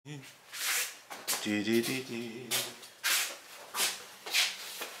Howdy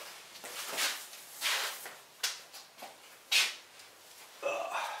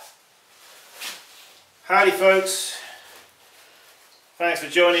folks, thanks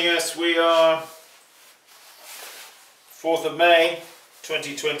for joining us. We are 4th of May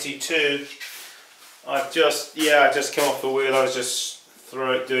 2022. I just come off the wheel. I was just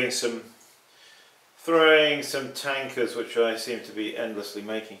throwing some tankers, which I seem to be endlessly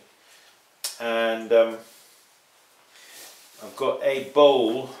making, and I've got a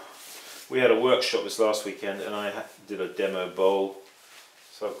bowl. We had a workshop this last weekend and I did a demo bowl,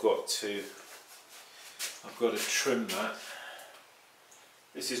 so I've got to trim that.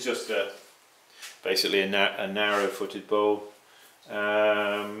 This is just basically a narrow-footed bowl.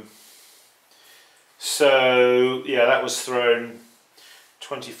 So yeah, that was thrown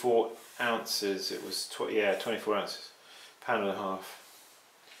 24 ounces. It was 24 ounces, £1.5.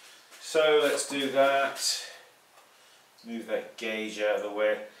 So let's do that. Move that gauge out of the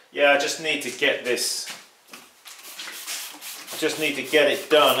way. Yeah, I just need to get this. I just need to get it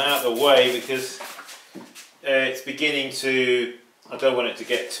done out of the way because it's beginning to. I don't want it to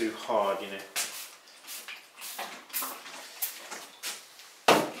get too hard, you know.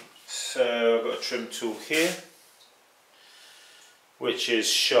 So I've got a trim tool here, which is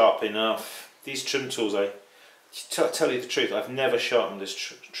sharp enough. These trim tools, tell you the truth, I've never sharpened this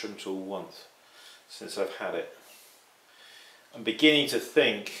trim tool once since I've had it. I'm beginning to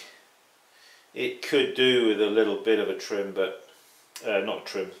think it could do with a little bit of a trim, but not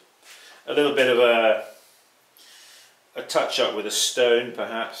trim, a little bit of a touch up with a stone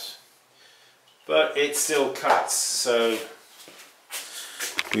perhaps, but it still cuts, so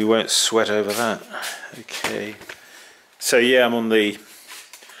we won't sweat over that. Okay, so yeah, I'm on the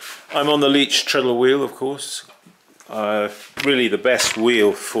Leach treadle wheel, of course. Really the best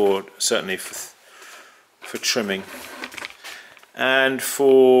wheel certainly for trimming, and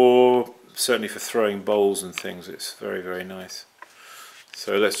certainly for throwing bowls and things. It's very, very nice.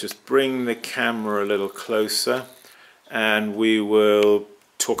 So let's just bring the camera a little closer and we will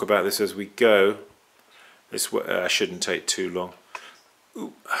talk about this as we go. This shouldn't take too long.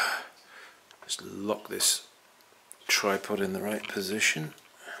 Ooh. Just lock this tripod in the right position,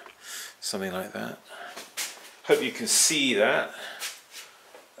 something like that. Hope you can see that.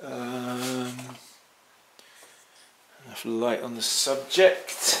 Enough light on the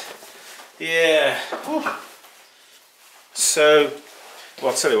subject. Yeah. Whew. So,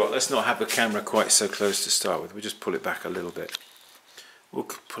 well, I'll tell you what, let's not have the camera quite so close to start with. We'll just pull it back a little bit. We'll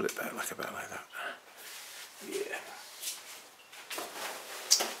pull it back about like that. Yeah.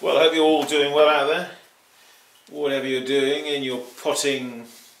 Well, I hope you're all doing well out there. Whatever you're doing in your potting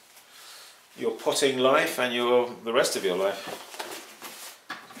life and the rest of your life.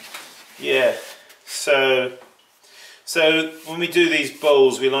 Yeah. So when we do these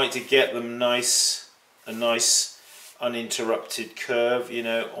bowls, we like to get them a nice uninterrupted curve, you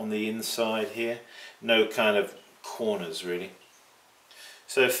know, on the inside here. No kind of corners really.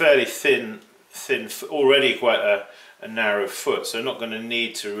 So fairly thin, already quite a narrow foot, so not going to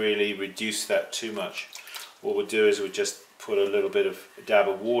need to really reduce that too much. What we'll do is we'll just put a little bit of a dab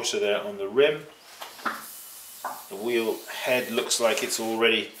of water there on the rim. The wheel head looks like it's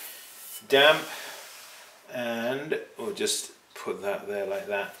already damp, and we'll just put that there like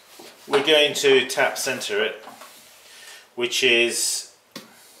that. We're going to tap center it, which is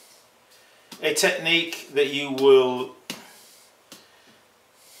a technique that you will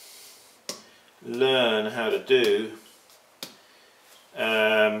learn how to do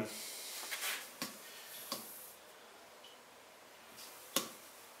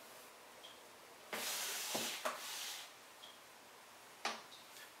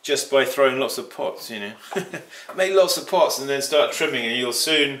just by throwing lots of pots, you know. Make lots of pots and then start trimming, and you'll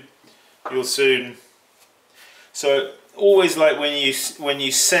soon. So always, like when you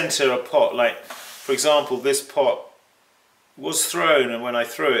center a pot, like for example, this pot was thrown, and when I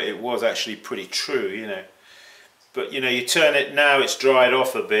threw it, it was actually pretty true, you know. But you know, you turn it now, it's dried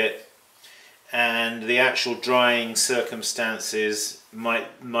off a bit, and the actual drying circumstances might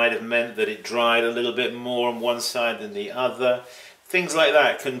have meant that it dried a little bit more on one side than the other. Things like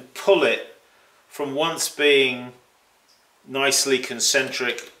that can pull it from once being nicely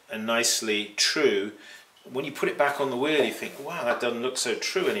concentric and nicely true. When you put it back on the wheel, you think, wow, that doesn't look so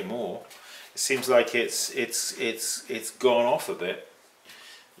true anymore. It seems like it's gone off a bit,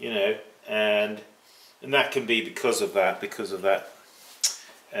 you know, and that can be because of that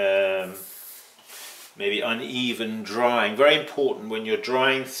maybe uneven drying. Very important when you're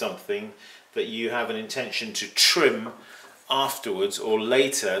drying something that you have an intention to trim afterwards or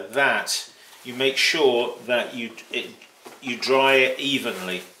later that you make sure that you dry it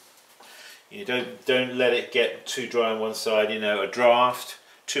evenly. You don't let it get too dry on one side. You know, a draft,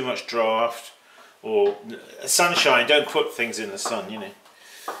 too much draft, or sunshine. Don't put things in the sun. You know.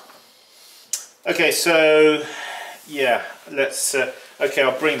 Okay, so yeah, let's. Okay,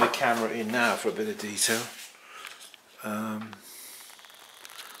 I'll bring the camera in now for a bit of detail.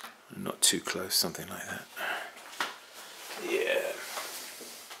 Not too close, something like that. Yeah.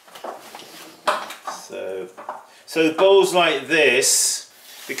 So bowls like this,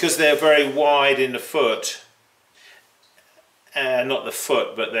 because they're very wide in the foot, not the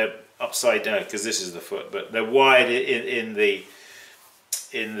foot, but they're upside down because this is the foot, but they're wide in the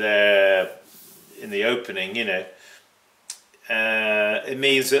opening, you know. It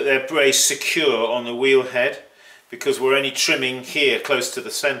means that they're very secure on the wheel head, because we're only trimming here close to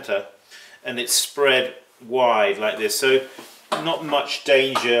the center, and it's spread wide like this, so not much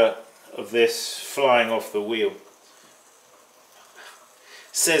danger of this flying off the wheel,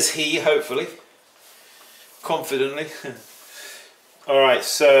 says he, hopefully, confidently. Alright,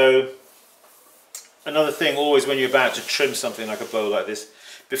 so another thing always when you're about to trim something like a bowl like this,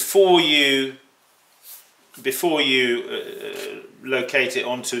 before you locate it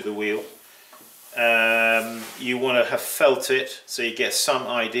onto the wheel, you want to have felt it so you get some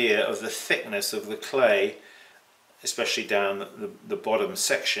idea of the thickness of the clay, especially down the bottom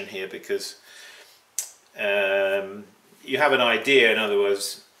section here, because you have an idea, in other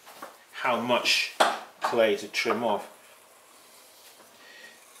words, how much clay to trim off.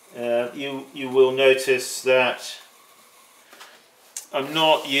 You will notice that I'm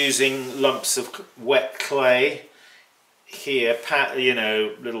not using lumps of wet clay here, you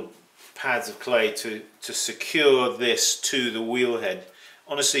know, little pads of clay to secure this to the wheel head.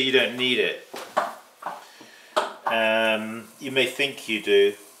 Honestly, you don't need it. You may think you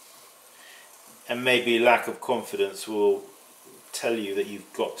do, and maybe lack of confidence will tell you that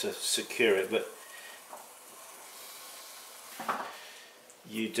you've got to secure it, but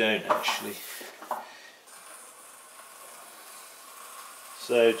you don't actually.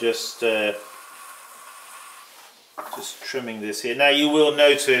 So just trimming this here. Now you will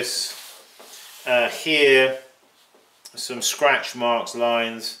notice here some scratch marks,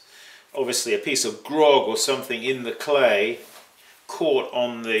 lines, obviously a piece of grog or something in the clay caught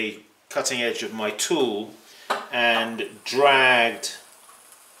on the cutting edge of my tool and dragged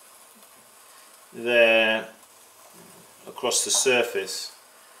there across the surface.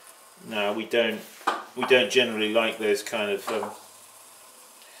 Now we don't generally like those kind of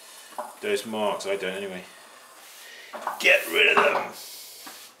those marks. I don't anyway. Get rid of them.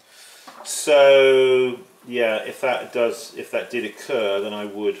 So yeah, if that did occur, then I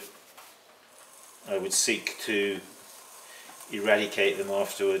would seek to eradicate them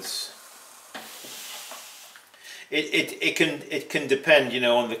afterwards. It can depend, you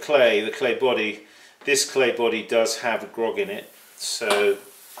know, on the clay body. This clay body does have a grog in it, so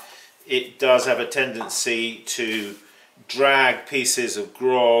it does have a tendency to drag pieces of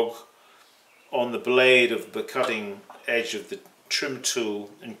grog on the blade of the cutting edge of the trim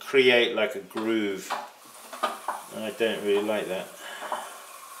tool and create like a groove, and I don't really like that.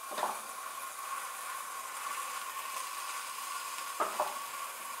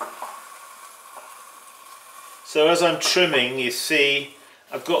 So as I'm trimming, you see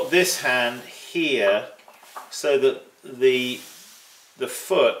I've got this hand here so that the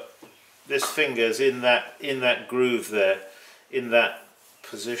foot, this finger's in that groove there, in that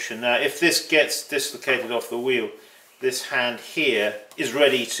position. Now if this gets dislocated off the wheel, this hand here is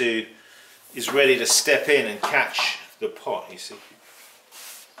ready to step in and catch the pot, you see.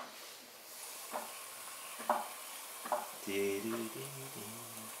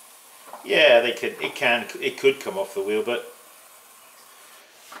 Yeah, it could come off the wheel, but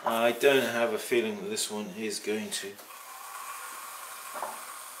I don't have a feeling that this one is going to.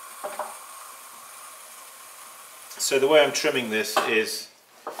 So the way I'm trimming this is,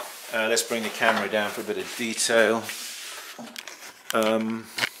 let's bring the camera down for a bit of detail.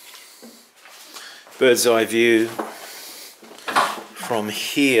 Bird's eye view from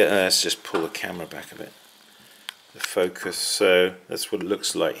here. Let's just pull the camera back a bit. The focus. So that's what it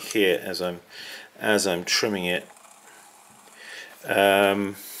looks like here as I'm trimming it.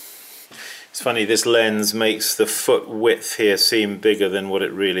 It's funny, this lens makes the foot width here seem bigger than what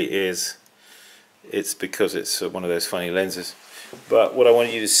it really is. It's because it's one of those funny lenses. But what I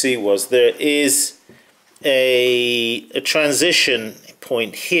wanted you to see was there is a transition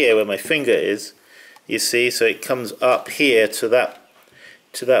point here where my finger is, you see, so it comes up here to that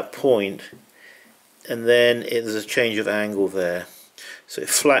point, and then there's a change of angle there. So it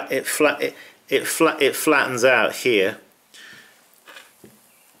flattens out here,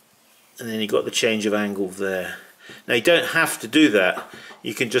 and then you've got the change of angle there. Now you don't have to do that.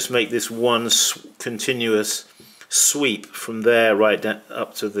 You can just make this one continuous sweep from there right down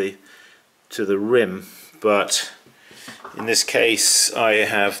up to the rim. But in this case, I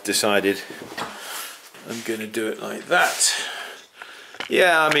have decided I'm going to do it like that.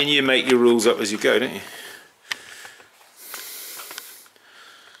 Yeah, I mean, you make your rules up as you go, don't you?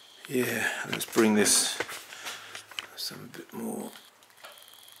 Yeah, let's bring this some bit more.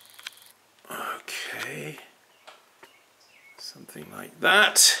 Okay, something like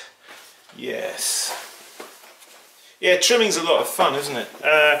that. Yes. Yeah, trimming's a lot of fun, isn't it?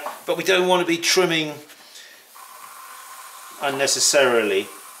 But we don't want to be trimming unnecessarily.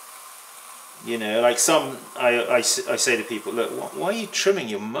 You know, like I say to people, look, why are you trimming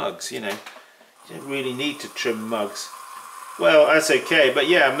your mugs? You know, you don't really need to trim mugs. Well, that's okay, but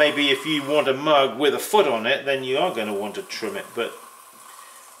yeah, maybe if you want a mug with a foot on it, then you are going to want to trim it. But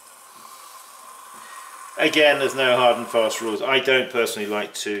again, there's no hard and fast rules. I don't personally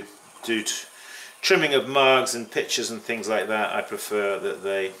like to do trimming of mugs and pictures and things like that. I prefer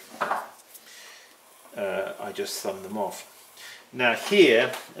that I just thumb them off. Now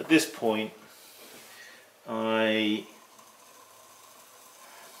here, at this point, I'm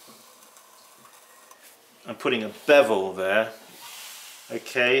putting a bevel there.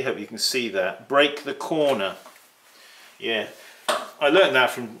 Okay, hope you can see that. Break the corner. Yeah, I learned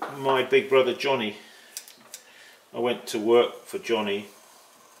that from my big brother Johnny. I went to work for Johnny,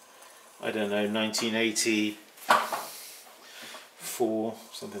 I don't know, 1984,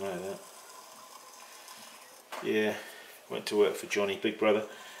 something like that. Yeah, went to work for Johnny, big brother,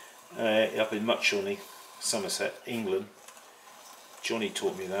 up in Muchelney, Somerset, England. Johnny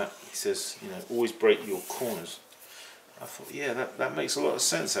taught me that. He says, you know, always break your corners. I thought, yeah, that makes a lot of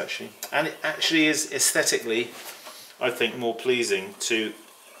sense actually. And it actually is aesthetically, I think, more pleasing to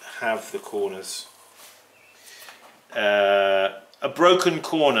have the corners. A broken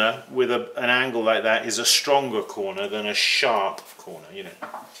corner with an angle like that is a stronger corner than a sharp corner, you know.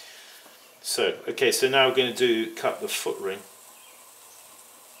 So, okay, so now we're going to cut the foot ring.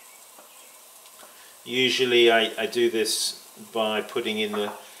 Usually I do this by putting in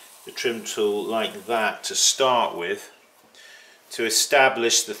the trim tool like that to start with, to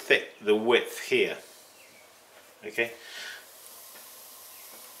establish the width here. Okay,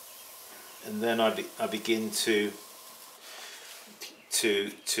 and then I begin to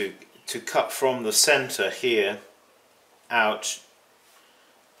cut from the center here out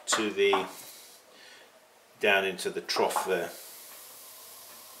to down into the trough there.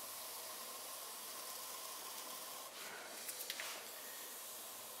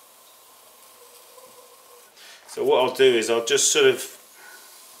 So what I'll do is I'll just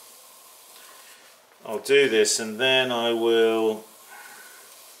I'll do this, and then I will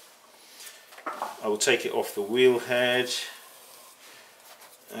take it off the wheel head,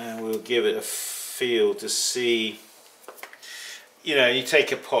 and we'll give it a feel to see. You know, you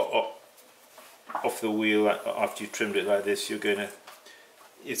take a pot off the wheel after you've trimmed it like this,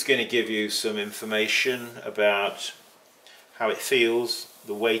 it's going to give you some information about how it feels,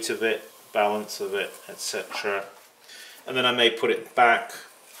 the weight of it, balance of it, etc. And then I may put it back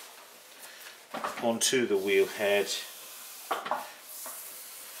onto the wheel head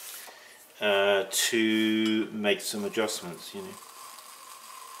to make some adjustments, you know.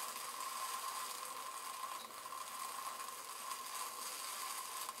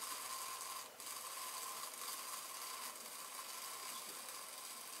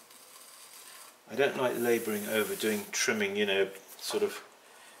 I don't like labouring over doing trimming, you know, sort of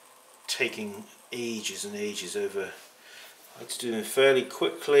taking ages and ages over. I like to do them fairly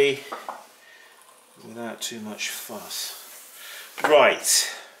quickly without too much fuss. Right,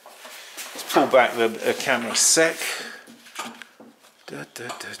 let's pull back the camera a sec.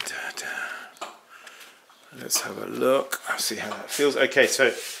 Let's have a look, see how that feels. Okay,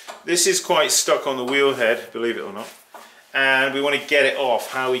 so this is quite stuck on the wheel head, believe it or not, and we want to get it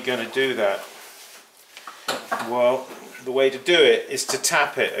off. How are we going to do that? Well, the way to do it is to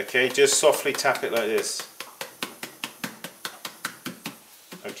tap it, okay? Just softly tap it like this.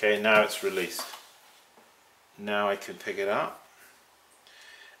 Okay, now it's released. Now I can pick it up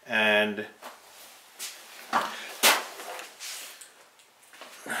and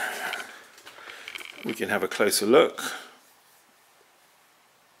we can have a closer look.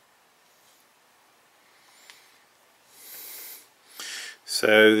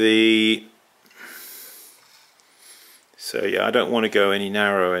 So yeah, I don't want to go any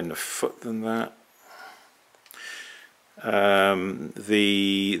narrower in the foot than that.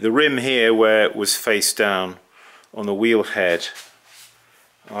 the rim here where it was face down on the wheel head,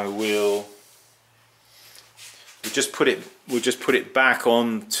 we'll just put it back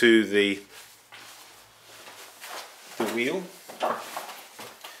onto the wheel.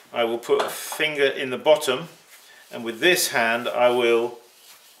 I will put a finger in the bottom, and with this hand I won't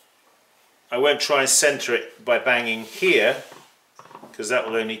try and center it by banging here, because that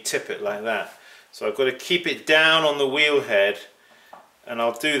will only tip it like that. So I've got to keep it down on the wheel head, and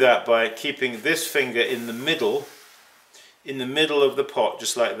I'll do that by keeping this finger in the middle of the pot,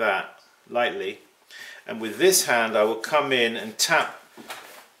 just like that, lightly. And with this hand I will come in and tap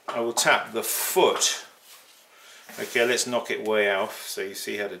the foot. Okay, let's knock it way off so you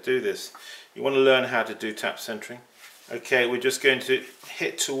see how to do this. You want to learn how to do tap centering. Okay, we're just going to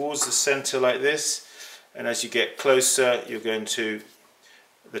hit towards the center like this, and as you get closer the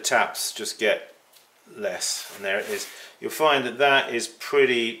taps just get less, and there it is. You'll find that is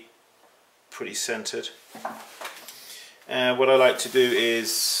pretty centered. And what I like to do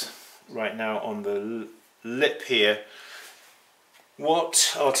is, right now on the lip here, I'll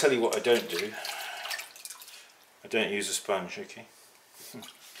tell you what I don't do. I don't use a sponge, okay?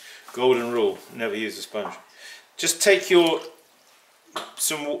 Golden rule, never use a sponge. Just take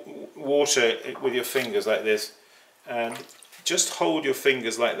some water with your fingers like this, and just hold your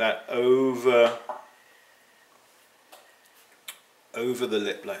fingers like that over the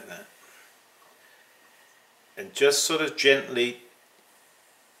lip like that, and just sort of gently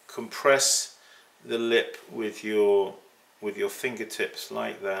compress the lip with your fingertips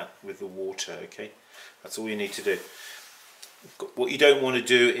like that with the water. Okay, that's all you need to do. What you don't want to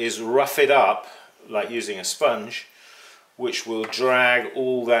do is rough it up like using a sponge, which will drag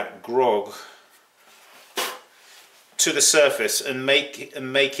all that grog to the surface and make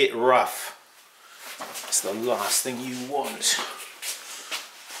it rough. It's the last thing you want.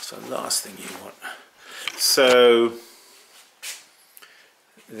 It's the last thing you want. So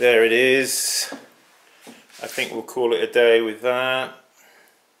there it is. I think we'll call it a day with that.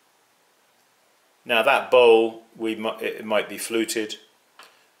 Now that bowl, it might be fluted,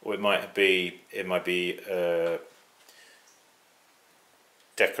 or it might be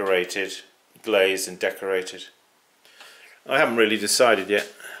decorated, glazed and decorated. I haven't really decided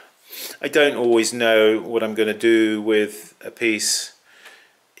yet. I don't always know what I'm going to do with a piece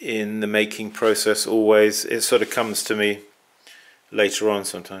in the making process always. It sort of comes to me later on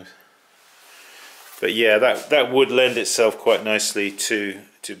sometimes. But yeah, that would lend itself quite nicely to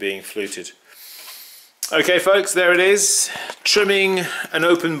being fluted. Okay folks, there it is. Trimming an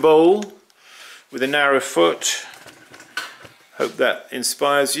open bowl with a narrow foot. Hope that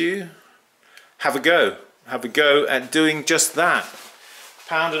inspires you. Have a go. Have a go at doing just that.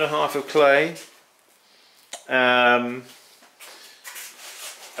 £1.5 pounds of clay.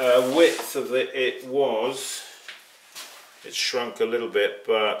 Width of it shrunk a little bit,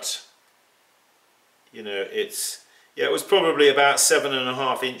 but you know, it was probably about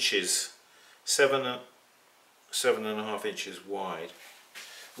 7.5 inches. 7.5 inches wide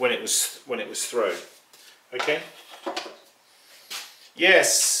when it was thrown. Okay.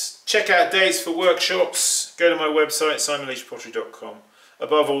 Yes, check out dates for workshops. Go to my website, simonleachpottery.com.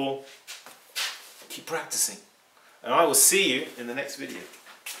 Above all, keep practicing, and I will see you in the next video.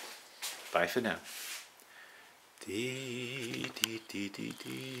 Bye for now.